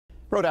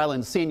Rhode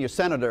Island's senior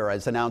senator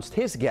has announced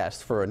his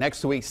guest for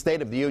next week's State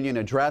of the Union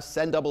address.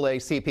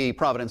 NAACP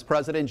Providence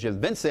President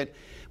Jim Vincent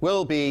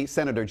will be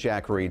Senator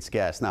Jack Reed's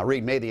guest. Now,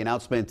 Reed made the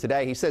announcement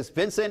today. He says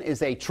Vincent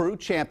is a true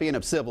champion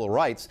of civil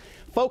rights,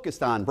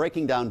 focused on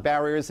breaking down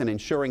barriers and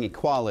ensuring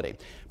equality.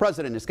 The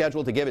president is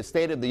scheduled to give his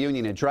State of the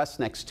Union address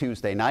next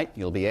Tuesday night.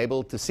 You'll be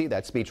able to see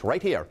that speech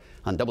right here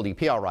on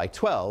WPRI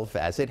 12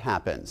 as it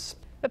happens.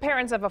 The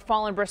parents of a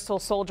fallen Bristol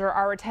soldier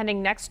are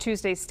attending next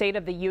Tuesday's State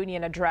of the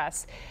Union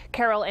address.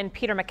 Carol and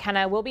Peter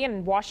McKenna will be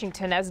in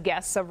Washington as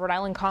guests of Rhode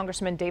Island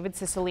Congressman David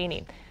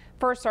Cicilline.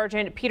 First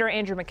Sergeant Peter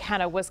Andrew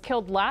McKenna was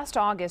killed last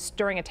August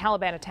during a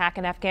Taliban attack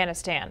in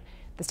Afghanistan.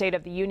 The State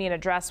of the Union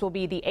address will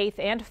be the 8th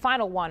and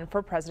final one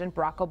for President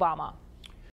Barack Obama.